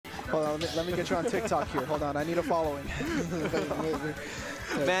Hold on, let me get you on TikTok here. Hold on, I need a following.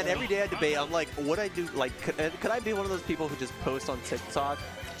 Man, every day I debate, I'm like, what I do, like, could I be one of those people who just post on TikTok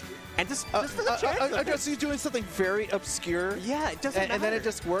and just for the chance I guess he's doing something very obscure. Yeah, it doesn't matter. And then it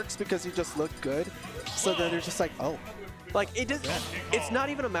just works because you just look good. So then they're just like, oh. Like, it does. It's not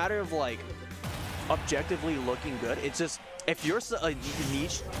even a matter of, like, objectively looking good. It's just, if you're a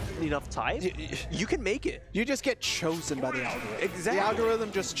niche enough type, you can make it. You just get chosen by the algorithm. Exactly. The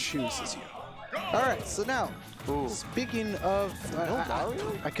algorithm just chooses you. All right, so now, speaking of,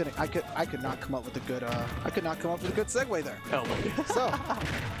 I could not come up with a good, segue there. Oh my god. So,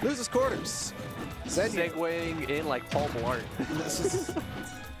 losers quarters. Zenyou. Segueing in like Paul Blart. This is.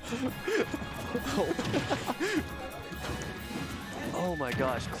 Oh my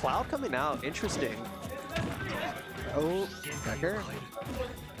gosh, Cloud coming out, interesting. Oh, back here.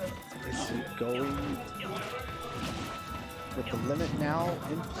 Is he going with the limit now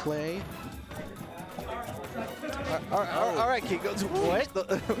in play? All right, King. What?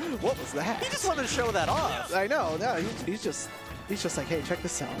 What was that? He just wanted to show that off. I know. No, he's just like, hey, check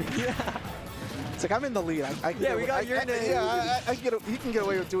this out. Yeah. It's like I'm in the lead. Yeah, we got your name. Yeah, he can get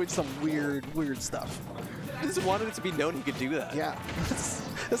away with doing some weird stuff. I just wanted it to be known he could do that. Yeah.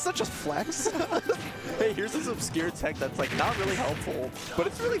 It's such a flex. Hey, here's this obscure tech that's like not really helpful, but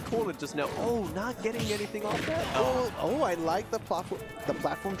it's really cool to just know, oh, not getting anything off that. Oh, I like the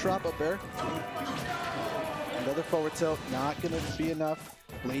platform drop up there. Another forward tilt, not gonna be enough.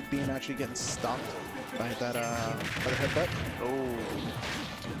 Blade beam actually getting stopped by that by the headbutt.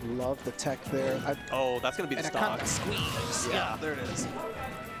 Oh, love the tech there. That's gonna be the stock. Kind of squeeze. Yeah, there it is.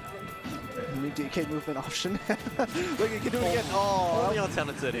 New DK movement option. Look, you can do it again. Oh, only on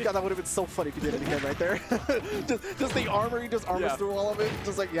Tenant City. God, that would have been so funny if you did it again right there. just the armor, he just armors through all of it.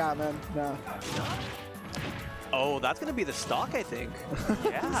 Just like, yeah, man, nah. Oh, that's gonna be the stock, I think.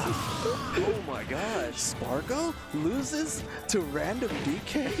 Yeah. Oh my gosh. Spargo loses to random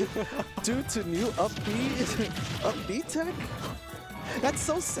DK due to new up-B tech. That's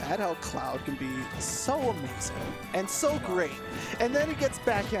so sad how Cloud can be so amazing and so great, and then he gets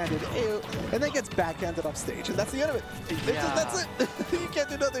backhanded, and then gets backhanded off stage, and that's the end of it. That's it. You can't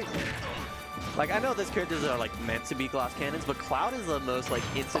do nothing. Like, I know these characters are like meant to be glass cannons, but Cloud is the most like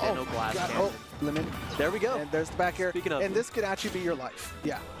incidental glass cannon. Oh, limit. There we go. And there's the back air. Speaking of, and this could actually be your life.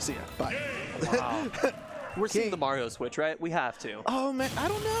 Yeah. See ya. Bye. Wow. We're seeing the Mario switch, right? We have to. Oh man, I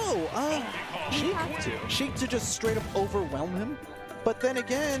don't know. We have to. Sheik to just straight up overwhelm him. But then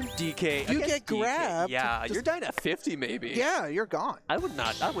again, DK, you get grabbed. Yeah, you're dying at 50 maybe. Yeah, you're gone. I would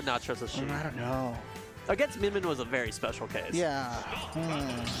not trust a Sheik. I don't know. Against Min was a very special case. Yeah.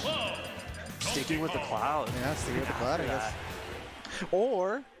 Sticking with the Cloud. Yeah, sticking with the Cloud, I guess.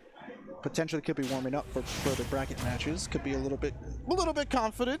 Or potentially could be warming up for further bracket matches. Could be a little bit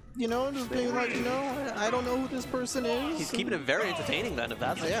confident, you know, just being like, you know, I don't know who this person is. He's keeping it very entertaining then, if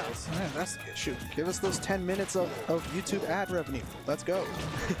that's the case. Yeah, that's the issue. Give us those 10 minutes of YouTube ad revenue. Let's go.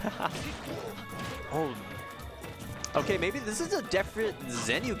 Oh. Okay, maybe this is a different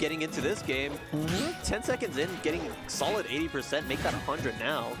Zenyou getting into this game. 10 seconds in, getting solid 80%, make that 100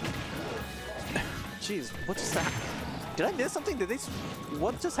 now. Jeez, what just happened? Did I miss something?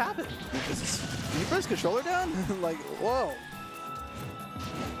 What just happened? Did you press controller down? Like, whoa.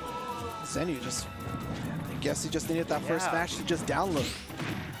 Zenyou just, I guess he just needed that first match to just download.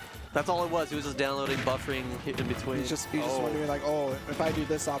 That's all it was. He was just downloading, buffering in between. He's just wondering like, oh, if I do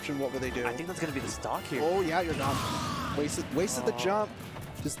this option, what would they do? I think that's going to be the stock here. Oh, yeah, you're gone. Wasted the jump.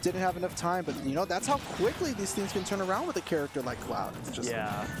 Just didn't have enough time, but you know, that's how quickly these things can turn around with a character like Cloud. It's just,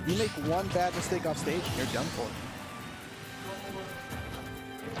 you make one bad mistake off stage and you're done for.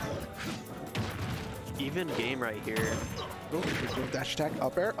 Even game right here. Oh, dash attack,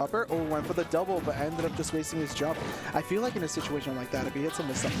 up air. Oh, went for the double, but ended up just wasting his jump. I feel like in a situation like that, if he hits him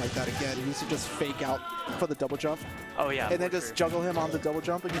with something like that again, he needs to just fake out for the double jump. Oh, yeah. And then just juggle him on the double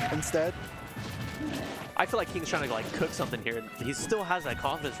jump instead. I feel like King's trying to like cook something here. He still has that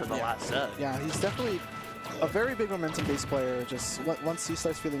confidence from the last set. Yeah, he's definitely a very big momentum-based player. Just once he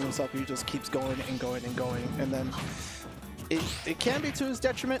starts feeling himself, he just keeps going and going and going, and then it can be to his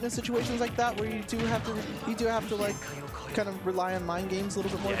detriment in situations like that where you do have to like kind of rely on mind games a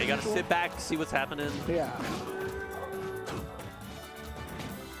little bit more. Yeah, you gotta sit back, see what's happening. Yeah.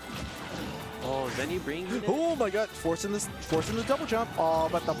 Oh, Zenyou bringing it in? Oh my God, forcing the double jump. Oh,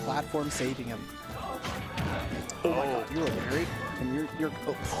 but the platform saving him. Oh my God, you were married, and you're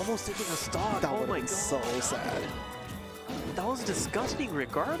almost taking a stock. That would have been so sad. That was disgusting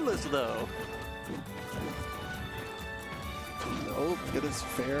regardless, though. Nope, it is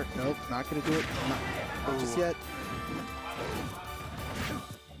fair. Nope, not gonna do it. Not just yet.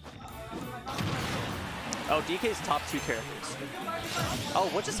 Oh, DK's top 2 characters. Oh,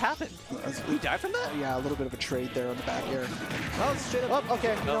 what just happened? He died from that? Yeah, a little bit of a trade there on the back air. Oh, straight up. Oh,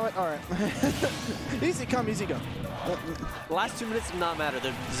 okay, you know what? All right. Easy come, easy go. The last 2 minutes did not matter.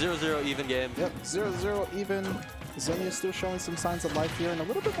 The 0-0 even game. Yep, 0-0 even. Zenyou still showing some signs of life here and a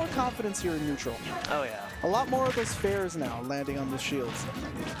little bit more confidence here in neutral. Oh, yeah. A lot more of those fares now landing on the shields.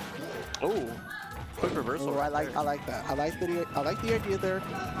 Oh, quick reversal. Oh, I like that. I like the idea there.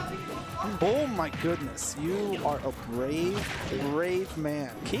 Oh my goodness, you are a brave man.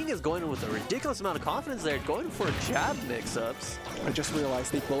 King is going with a ridiculous amount of confidence there, going for jab mix-ups. I just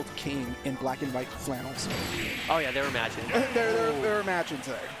realized they both came in black and white flannels. Oh yeah, they were matching. they're matching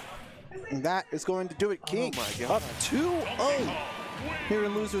today. And that is going to do it. King oh my God. up 2-0 here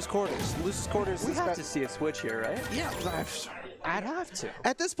in losers quarters. Losers quarters. We have to see a switch here, right? Yeah, I'd have to.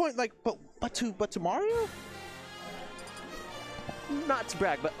 At this point, like, but to Mario. Not to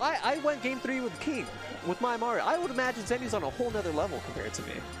brag, but I went game 3 with King, with my Mario. I would imagine Zenyou's on a whole nother level compared to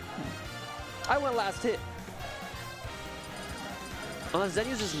me. I went last hit. Unless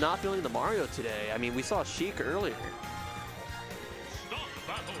Zenyou's just not feeling the Mario today. I mean, we saw Sheik earlier.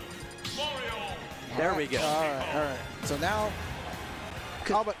 There we go. All right. So now,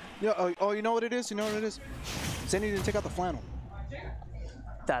 but you know what it is? You know what it is? Zenyou didn't take out the flannel.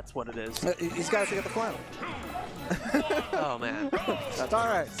 That's what it is. He's got to take out the flannel. Oh man. That's all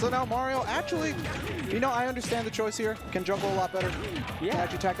right. So now Mario, actually, I understand the choice here. Can juggle a lot better. Yeah.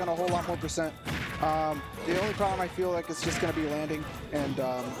 Actually tack on a whole lot more percent. The only problem I feel like is just going to be landing and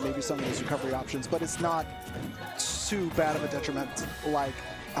maybe some of those recovery options, but it's not too bad of a detriment like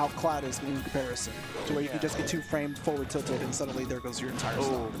how Cloud is in comparison, to where you can just get 2 framed forward tilted and suddenly there goes your entire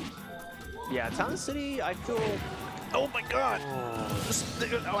stock. Yeah, Town City, I feel. Oh my God!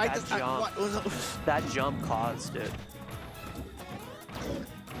 That jump caused it.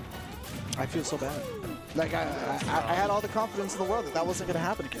 I feel so bad. Like I had all the confidence in the world that wasn't going to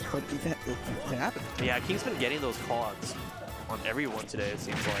happen again, but it happened. Yeah, King's been getting those quads on everyone today. It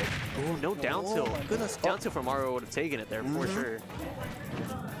seems like. Oh, no down tilt. Oh my goodness! Down tilt from Mario would have taken it there for sure.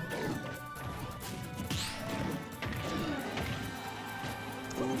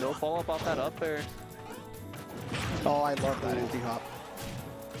 Ooh, no follow up off that up air. Oh, I love that empty hop.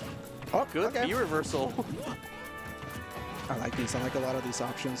 Oh, good B reversal. I like these. I like a lot of these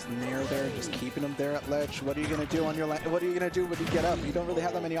options. The nair there, just keeping them there at ledge. What are you gonna do on your what are you gonna do when you get up? You don't really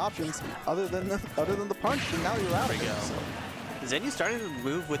have that many options other than the punch, and now you're out. There we go. Zenyou's starting to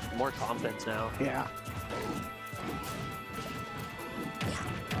move with more confidence now. Yeah.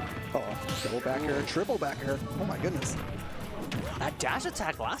 Oh, double back air, triple back air. Oh my goodness. That dash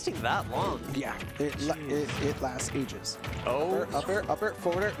attack lasting that long. Yeah, it lasts ages. Oh. Up air,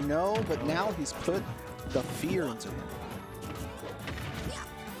 forward air. No, but now he's put the fear into him.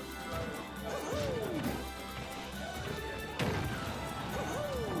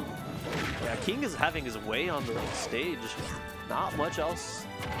 Yeah, King is having his way on the stage. Not much else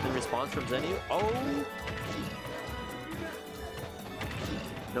in response from Zenyou. Oh.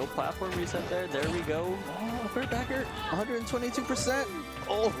 No platform reset there. There we go. Oh, upper backer, 122%.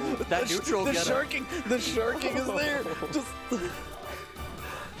 Oh, that neutral the sharking is there. Just.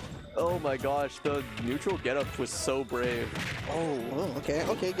 Oh my gosh, the neutral getup was so brave. Oh,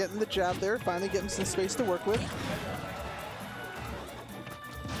 okay, getting the jab there. Finally getting some space to work with.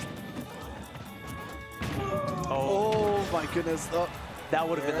 Oh my goodness. Oh, that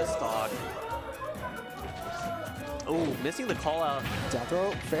would have been the stock. Oh, missing the call out. Down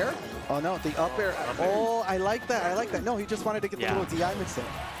throw, fair? Oh no, the up air. Oh, I like that. No, he just wanted to get the little DI mix in.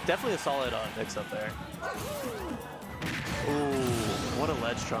 Definitely a solid mix up there. Ooh, what a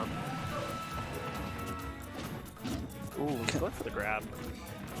ledge trump. Ooh, he's going for the grab.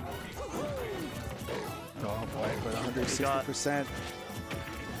 Oh boy, with 160%.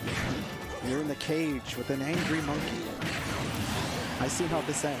 You're in the cage with an angry monkey. I see how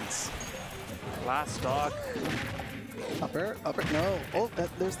this ends. Last stock. Up air, no. Oh,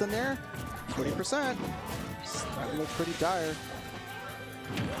 there's the nair. 40%. That looks pretty dire.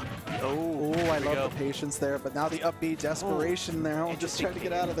 Oh, I love the patience there, but now the up B, desperation there. I'm just trying to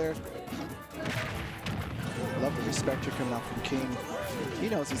get out of there. I love the respect you're coming out from King. He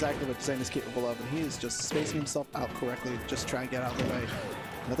knows exactly what Zen is capable of, and he is just spacing himself out correctly, just trying to get out of the way.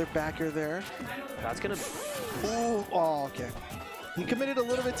 Another backer there. That's gonna. Ooh, oh, okay. He committed a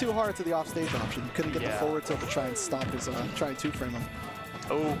little bit too hard to the offstage option. He couldn't get the forward tilt to try and stop his, try and 2-frame him.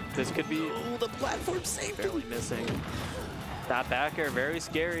 Oh, this could be. Oh, the platform saved him. Barely missing. That back air, very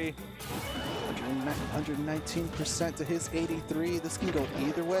scary. 119% to his 83. This can go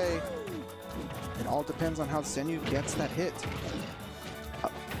either way. It all depends on how Zenyou gets that hit.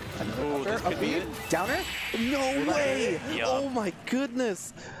 Up air, this up could be B, it. downer? No way! Yeah. Oh my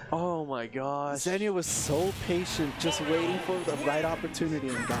goodness! Oh my gosh. Zenyou was so patient, just waiting for the right opportunity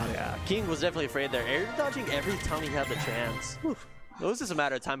and got it. Yeah, King was definitely afraid there. Air dodging every time he had the chance. It was just a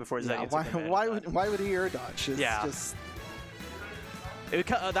matter of time before Zenyou took advantage of that. Why would he air dodge? It's just...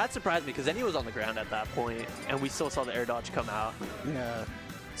 That surprised me because Zenyou was on the ground at that point, and we still saw the air dodge come out. Yeah,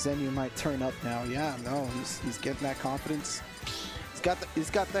 Zenyou might turn up now. Yeah, no, he's getting that confidence. He's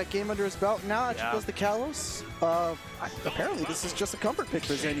got that game under his belt. Now actually goes to Kalos. Apparently this is just a comfort pick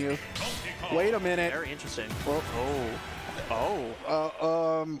for Zenyou. Wait a minute. Very interesting.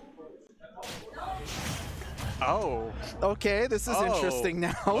 Okay, this is interesting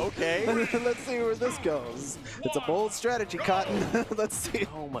now. Okay. Let's see where this goes. It's a bold strategy, Cotton. Let's see.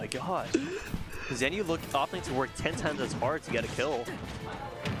 Oh my gosh. Zenyou opting to work 10 times as hard to get a kill.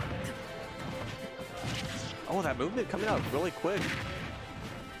 Oh, that movement coming out really quick.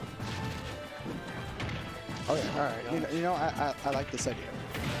 Oh yeah, all right. You know, I like this idea.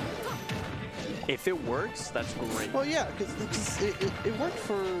 If it works, that's great. Well, yeah, because it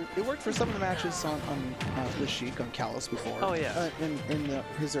worked for some of the matches on with Sheik on Kalos before. Oh yeah. In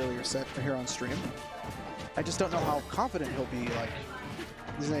his earlier set here on stream. I just don't know how confident he'll be like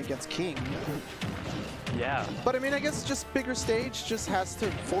against King. Yeah. But I mean, I guess just bigger stage just has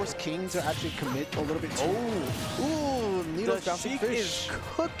to force King to actually commit a little bit. Ooh, Needle's bouncing Sheik fish. is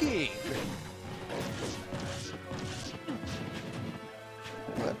cooking.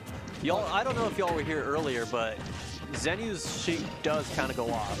 What? Y'all, I don't know if y'all were here earlier, but Zenyou's Sheik does kind of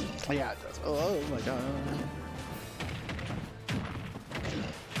go off. Yeah, it does. Oh my god.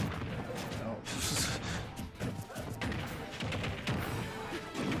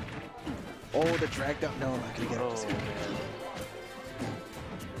 Oh, the drag down. No, I'm not gonna get it.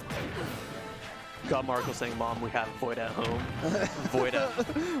 Got Marco saying, "Mom, we have Void at home." Void at.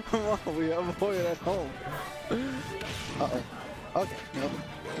 Mom, we have Void at home. Uh-oh. Okay, nope.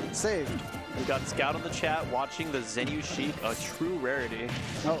 Saved. We got Scout on the chat watching the Zenyou Sheik, a true rarity.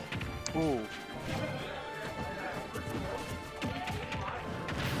 Oh. Ooh.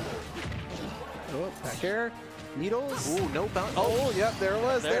 Oh, back air. Needles. Ooh, no bounce. Oh, yep, there it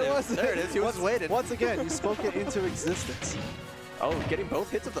was. There it was. There it is. He was waiting. Once again, you spoke it into existence. Oh, getting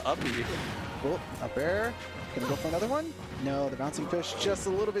both hits of the up B. Oh, up air. Gonna go for another one? No, the bouncing fish just a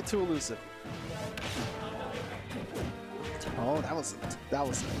little bit too elusive. Oh, that was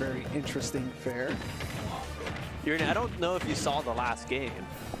a very interesting fair. I don't know if you saw the last game,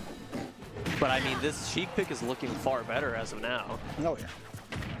 but I mean, this Sheik pick is looking far better as of now. Oh yeah.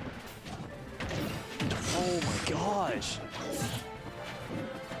 Oh my gosh.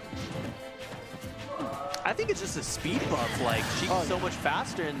 I think it's just a speed buff. Like, Sheik's so much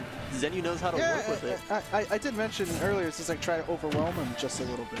faster, and Zenyou knows how to work with it. I did mention earlier, it's just like try to overwhelm him just a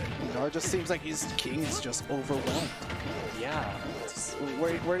little bit. You know, it just seems like King is just overwhelmed. Yeah.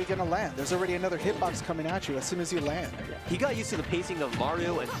 Where are you gonna land? There's already another hitbox coming at you as soon as you land. He got used to the pacing of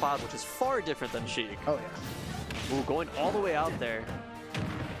Mario and Cloud, which is far different than Sheik. Oh yeah. Ooh, going all the way out there.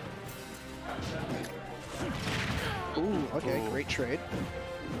 Ooh, okay, great trade.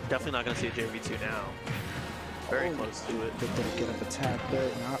 Definitely not gonna see a JV2 now. Very close to it. Good little get up attack there,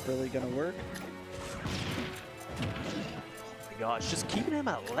 not really gonna work. Oh my gosh, just keeping him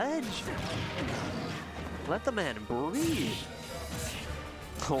at ledge. Let the man breathe.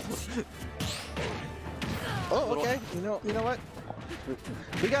 Oh, okay. You know what?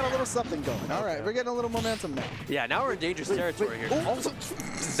 We got a little something going. All right, we're getting a little momentum now. Yeah, now we're in dangerous territory here. Oh,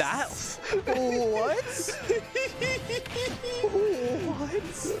 that? What?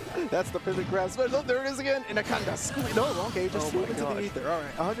 What? That's the perfect grab special. Oh, there it is again. And a kind of squeeze. No, okay, just move into the ether. All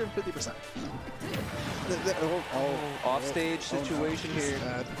right, 150%. Offstage situation here.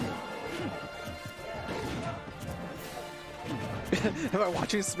 Am I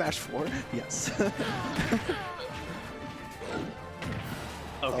watching Smash 4? Yes.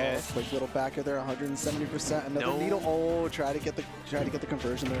 Okay. Oh, quick little backer there, 170%. Another needle. Oh, try to get the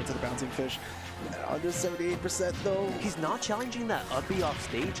conversion there to the bouncing fish. 178% though. He's not challenging that up B off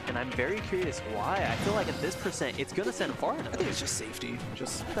stage, and I'm very curious why. I feel like at this percent, it's gonna send him far enough. I think it's just safety.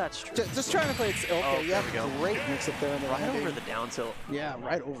 That's true. Just trying to play it. Okay, yeah, great mix up there in the right over the down tilt. Yeah,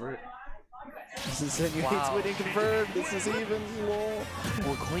 right over it. This is Zenyou hates winning confirmed. This is even. Whoa.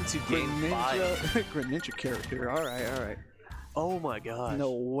 We're going to game 5. Greninja character. All right, all right. Oh my gosh.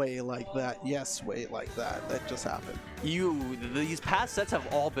 No way like that. Yes, way like that. That just happened. These past sets have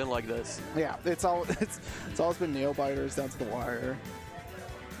all been like this. Yeah, it's always been nail biters down to the wire.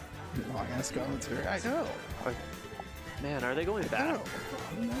 Long ass guns here. I know. Man, are they going back?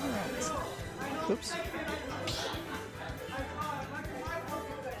 Oops.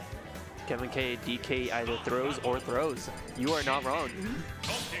 K1NG DK either throws or throws. You are not wrong.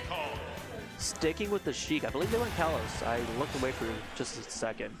 Sticking with the Sheik. I believe they went Kalos. I looked away for just a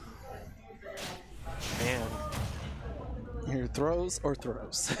second. Man. Here, throws or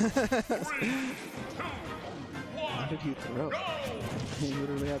throws. How did he throw? He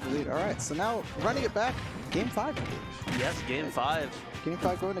literally had the lead. All right, so now running it back, game 5, I believe. Yes, game 5. Game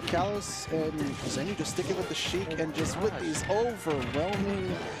 5 going to Kalos, and Zenyou just sticking with the Sheik, and just with these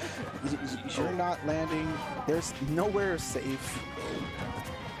overwhelming, you're not landing, there's nowhere safe.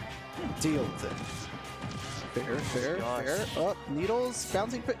 Deal with it. Fair, fair, fair. Oh, Needles,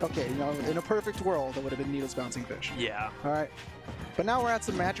 bouncing fish. Okay, you know, in a perfect world, it would have been Needles, bouncing fish. Yeah. All right. But now we're at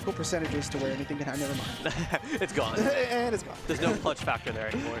some magical percentages to where anything can happen. Never mind. It's gone. And it's gone. There's no clutch factor there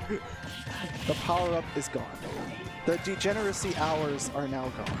anymore. The power-up is gone. The degeneracy hours are now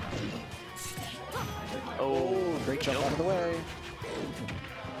gone. Oh, great jump out of the way.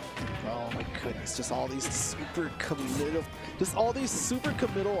 Oh my goodness, just all these super committal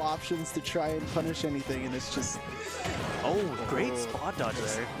options to try and punish anything, and it's just... Oh, great spot dodge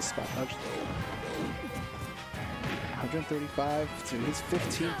there. Spot dodge. 135 to his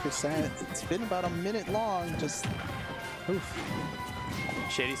 15%. It's been about a minute long, just... Oof.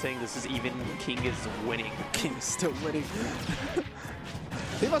 Shady saying this is even King is winning. King is still winning.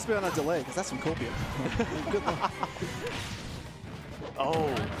 He must be on a delay, because that's from Copium. Good luck.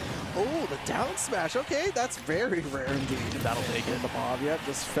 Oh, the down smash. Okay, that's very rare indeed. That'll take it. The Bob, yep,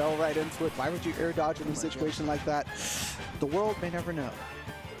 just fell right into it. Why would you air dodge in a situation like that? The world may never know.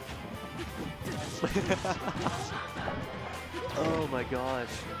 Oh my gosh.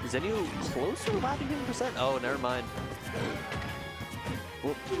 Zenyou close to lapping him percent? Oh, never mind.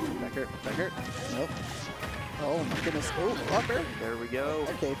 Whoop. Backer. Nope. Oh my goodness. Oh, upper. There we go.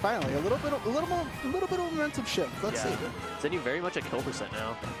 Okay, finally, a little bit of momentum shift. Let's see. Zenyou very much at kill percent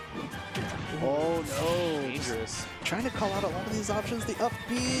now. Oh no. Dangerous. Trying to call out a lot of these options. The up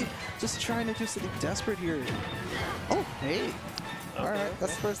B. Just trying to do something desperate here. Oh, hey. Okay. All right,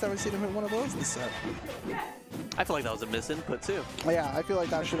 that's the first time we've seen him hit one of those this set. I feel like that was a misinput too. Yeah, I feel like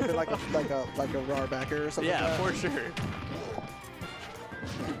that should have been like a RAR backer or something. Yeah, like that. for sure.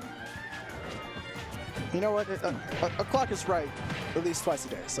 You know what? A clock is right at least twice a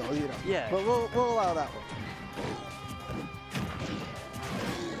day, so you know. Yeah. But we'll allow that one.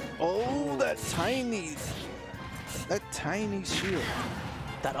 Oh, that tiny shield.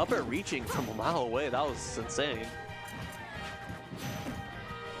 That up air reaching from a mile away, that was insane.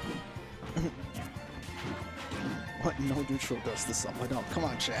 What no neutral does this up? No, come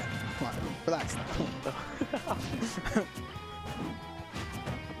on, Chad. Come on, relax now.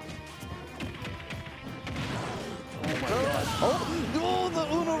 Oh my god. Oh, the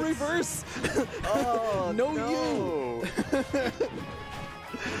Uno reverse! Oh, no. You!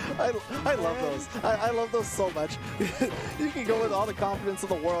 I love those. I love those so much. You can go with all the confidence in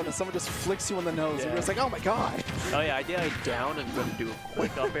the world and someone just flicks you in the nose and you're just like, oh my god! Oh yeah, I did down and going to do a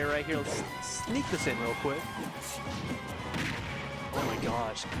quick up air right here. Let's sneak this in real quick. Oh my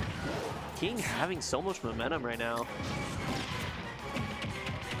gosh. King having so much momentum right now.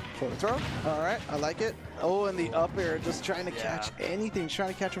 Forward throw. All right, I like it. Oh, and the up air, just trying to catch anything,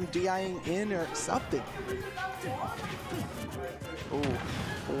 trying to catch him DIing in or something. Ooh.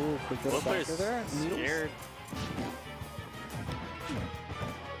 Ooh, quick little backer there. Scared.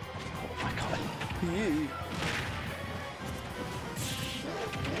 Oh my god.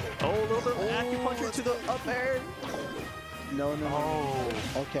 Oh, a little bit of acupuncture to the up air. No. Oh.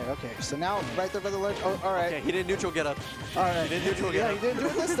 Okay. So now, right there by the ledge. Oh, all right. Okay, he didn't neutral get up. All right. He didn't neutral get up. Yeah, he didn't do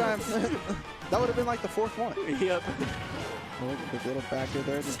it this time. That would have been like the fourth one. Yep. Oh, quick little backer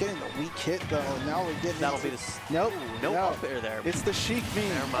there. Just getting the weak hit, though. Now we're getting... That'll be the... Nope. No up air there. It's the Sheik meme.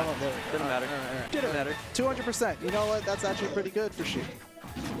 Never mind. Oh, there we go. Didn't matter. All right. Didn't matter. 200%. You know what? That's actually pretty good for Sheik.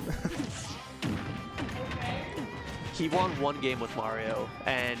 He won one game with Mario,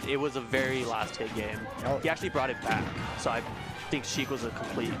 and it was a very last hit game. Oh. He actually brought it back, so I think Sheik was a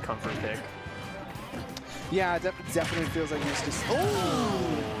complete comfort pick. Yeah, it definitely feels like he's just...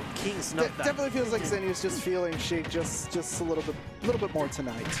 Oh! King snuck that. Definitely feels like Zenyou's just feeling Sheik just a little bit more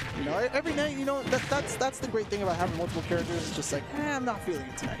tonight. You know, every night, you know, that's the great thing about having multiple characters. It's just like, I'm not feeling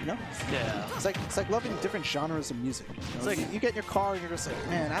it tonight, you know? Yeah. It's like loving different genres of music. You know? It's like you get in your car and you're just like,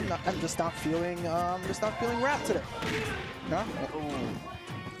 man, I'm just not feeling rap today. No?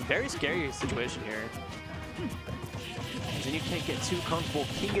 Ooh. Very scary situation here. And you can't get too comfortable.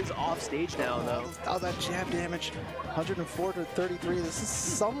 King is off stage now, though. Oh, that jab damage. 104 to 33. This is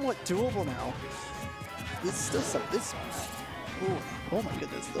somewhat doable now. It's still some. Oh my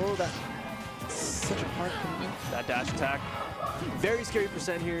goodness. Oh, that's such a hard thing. That dash attack. Very scary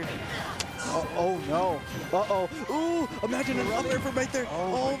percent here. Oh no. Uh-oh. Ooh, imagine an up air from right there.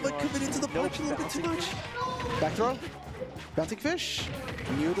 Oh, but committed to the punch a little bit too much. Back throw. Bouncing fish.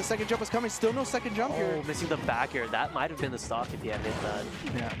 Knew the second jump was coming. Still no second jump here. Oh, missing the back air. That might have been the stock if he had hit that.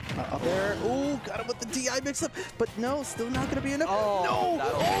 Yeah. Up there. Ooh, got him with the DI mix up. But no, still not going to be enough. Oh, no.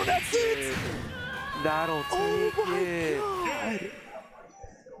 Oh, that's it. That'll take it. God.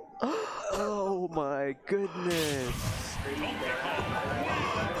 Oh my goodness.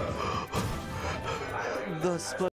 The